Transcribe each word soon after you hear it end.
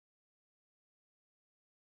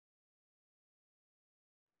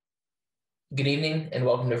Good evening and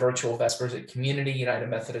welcome to Virtual Vespers at Community United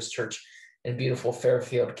Methodist Church in beautiful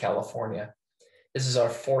Fairfield, California. This is our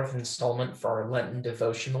fourth installment for our Lenten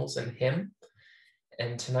devotionals and hymn.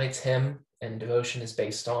 And tonight's hymn and devotion is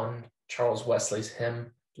based on Charles Wesley's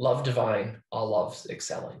hymn, Love Divine, All Loves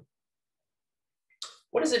Excelling.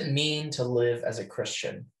 What does it mean to live as a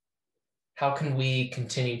Christian? How can we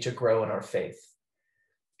continue to grow in our faith?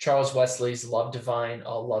 Charles Wesley's Love Divine,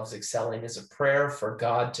 All Loves Excelling is a prayer for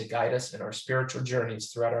God to guide us in our spiritual journeys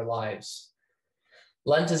throughout our lives.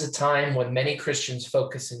 Lent is a time when many Christians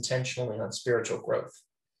focus intentionally on spiritual growth.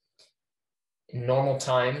 In normal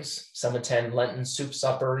times, some attend Lenten soup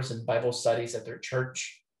suppers and Bible studies at their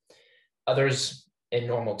church. Others, in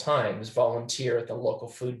normal times, volunteer at the local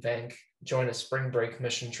food bank, join a spring break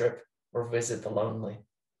mission trip, or visit the lonely.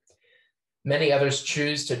 Many others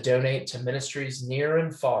choose to donate to ministries near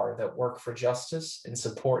and far that work for justice and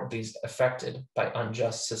support these affected by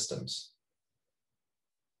unjust systems.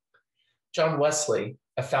 John Wesley,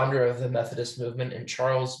 a founder of the Methodist movement and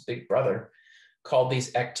Charles' big brother, called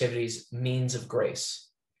these activities means of grace.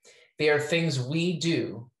 They are things we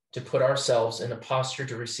do to put ourselves in a posture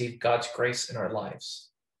to receive God's grace in our lives.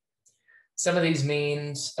 Some of these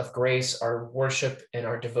means of grace are worship in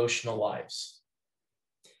our devotional lives.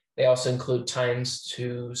 They also include times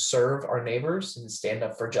to serve our neighbors and stand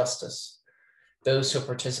up for justice. Those who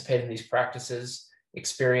participate in these practices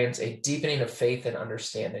experience a deepening of faith and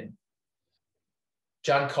understanding.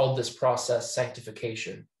 John called this process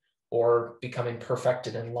sanctification, or becoming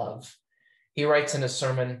perfected in love. He writes in a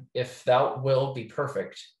sermon, "If thou wilt be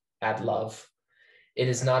perfect, add love. It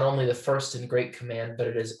is not only the first and great command, but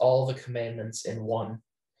it is all the commandments in one."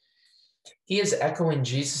 He is echoing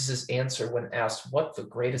Jesus' answer when asked what the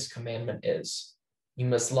greatest commandment is. You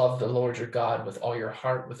must love the Lord your God with all your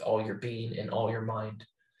heart, with all your being, and all your mind.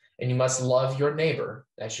 And you must love your neighbor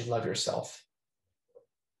as you love yourself.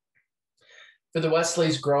 For the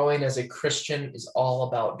Wesleys, growing as a Christian is all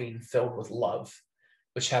about being filled with love,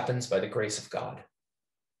 which happens by the grace of God.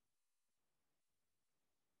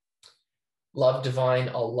 Love divine,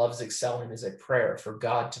 all loves excelling is a prayer for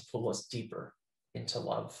God to pull us deeper into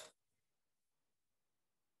love.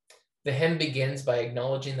 The hymn begins by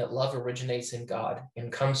acknowledging that love originates in God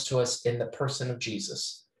and comes to us in the person of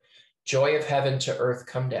Jesus. Joy of heaven to earth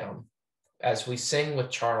come down. As we sing with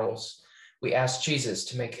Charles, we ask Jesus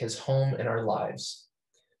to make his home in our lives.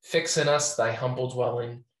 Fix in us thy humble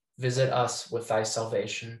dwelling, visit us with thy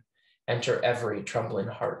salvation, enter every trembling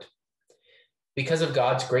heart. Because of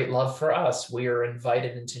God's great love for us, we are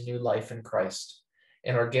invited into new life in Christ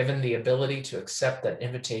and are given the ability to accept that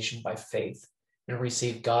invitation by faith and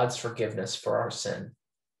receive God's forgiveness for our sin.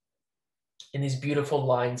 In these beautiful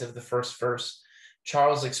lines of the first verse,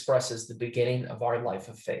 Charles expresses the beginning of our life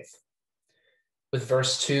of faith. With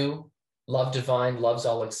verse 2, love divine, loves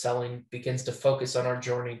all excelling, begins to focus on our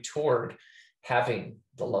journey toward having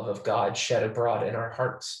the love of God shed abroad in our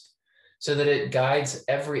hearts, so that it guides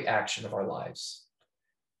every action of our lives.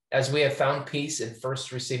 As we have found peace in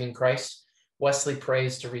first receiving Christ, Wesley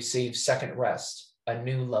prays to receive second rest, a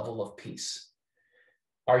new level of peace.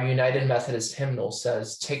 Our United Methodist hymnal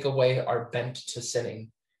says, "Take away our bent to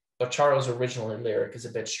sinning," but Charles' original lyric is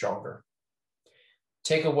a bit stronger.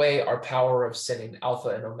 "Take away our power of sinning, Alpha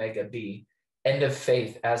and Omega be, end of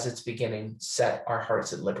faith as its beginning, set our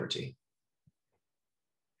hearts at liberty."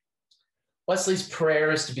 Wesley's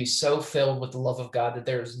prayer is to be so filled with the love of God that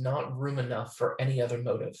there is not room enough for any other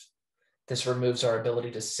motive. This removes our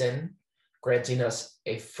ability to sin, granting us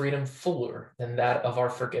a freedom fuller than that of our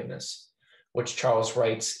forgiveness, which Charles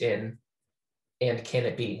writes in, "And can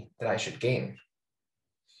it be that I should gain?"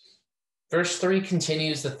 Verse 3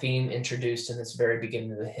 continues the theme introduced in this very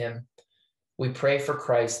beginning of the hymn. We pray for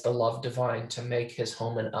Christ, the love divine, to make his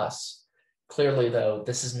home in us. Clearly, though,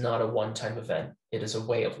 this is not a one-time event. It is a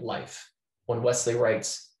way of life. When Wesley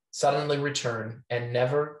writes, "Suddenly return, and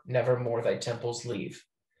never, never more thy temples leave,"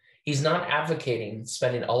 he's not advocating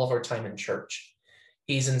spending all of our time in church.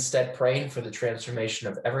 He's instead praying for the transformation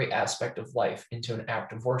of every aspect of life into an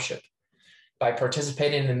act of worship. By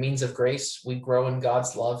participating in the means of grace, we grow in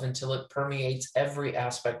God's love until it permeates every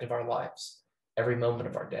aspect of our lives, every moment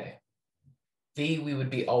of our day. Thee we would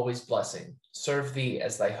be always blessing, serve thee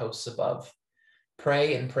as thy hosts above.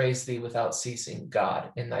 Pray and praise thee without ceasing,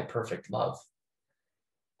 God, in thy perfect love.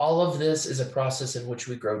 All of this is a process in which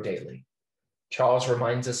we grow daily. Charles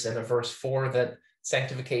reminds us in verse 4 that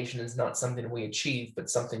sanctification is not something we achieve, but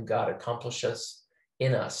something God accomplishes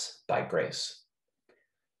in us by grace.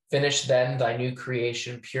 Finish then thy new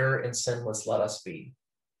creation, pure and sinless let us be.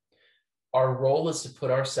 Our role is to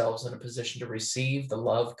put ourselves in a position to receive the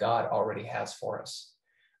love God already has for us.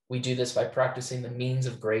 We do this by practicing the means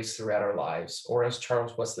of grace throughout our lives, or as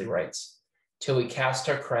Charles Wesley writes, till we cast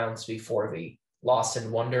our crowns before thee, lost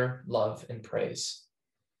in wonder, love, and praise.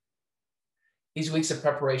 These weeks of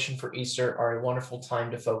preparation for Easter are a wonderful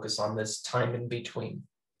time to focus on this time in between.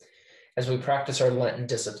 As we practice our Lenten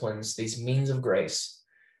disciplines, these means of grace,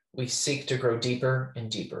 we seek to grow deeper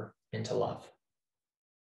and deeper into love.